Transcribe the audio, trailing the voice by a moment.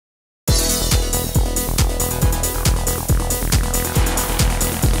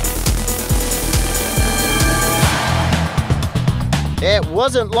It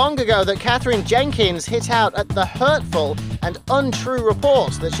wasn't long ago that Katherine Jenkins hit out at the hurtful and untrue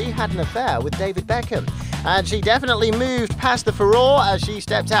reports that she had an affair with David Beckham. And she definitely moved past the furore as she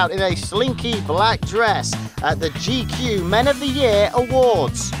stepped out in a slinky black dress at the GQ Men of the Year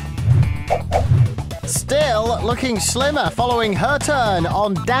Awards. Still looking slimmer following her turn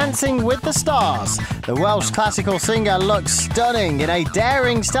on Dancing with the Stars, the Welsh classical singer looks stunning in a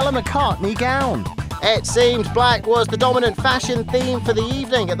daring Stella McCartney gown. It seemed black was the dominant fashion theme for the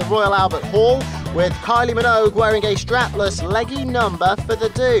evening at the Royal Albert Hall, with Kylie Minogue wearing a strapless, leggy number for the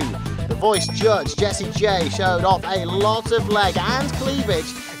do. The voice judge, Jessie J, showed off a lot of leg and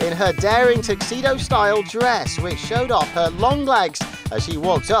cleavage in her daring tuxedo-style dress, which showed off her long legs as she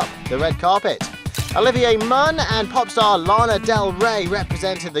walked up the red carpet. Olivia Munn and pop star Lana Del Rey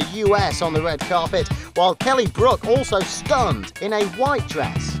represented the US on the red carpet, while Kelly Brook also stunned in a white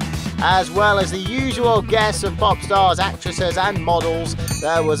dress. As well as the usual guests of pop stars, actresses and models,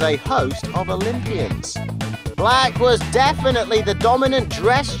 there was a host of Olympians. Black was definitely the dominant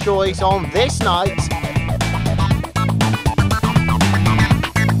dress choice on this night.